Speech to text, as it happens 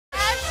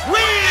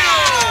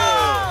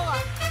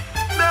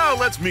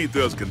let's meet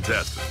those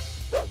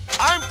contestants.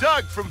 I'm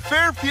Doug from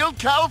Fairfield,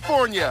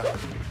 California.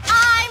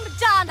 I'm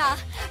Donna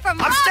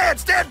from... I'm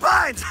Stan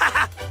Pines!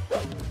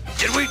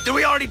 Did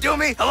we already do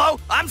me? Hello?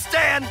 I'm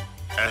Stan.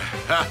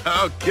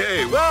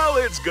 Okay, well,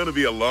 it's gonna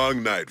be a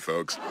long night,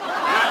 folks.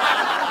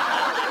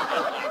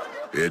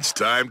 It's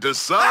time to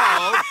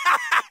solve...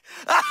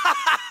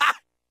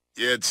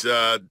 It's,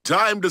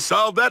 time to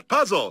solve that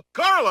puzzle.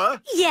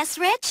 Carla! Yes,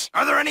 Rich?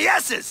 Are there any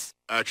S's?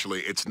 Actually,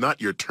 it's not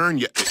your turn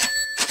yet.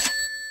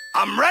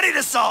 I'm ready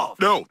to solve.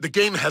 No, the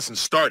game hasn't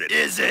started.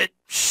 Is it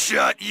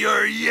shut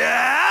your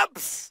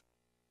yaps?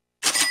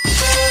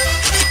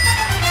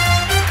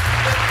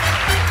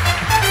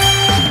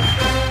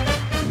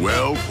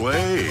 Well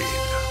played.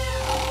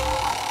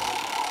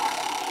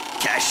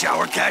 Cash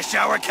shower, cash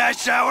shower,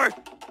 cash shower.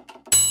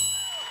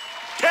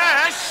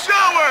 Cash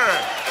shower!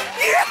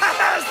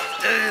 Yes!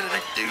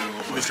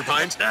 Mr.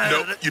 Pines,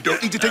 no, you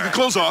don't need to take your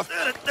clothes off.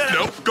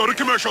 No, go to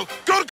commercial. Go to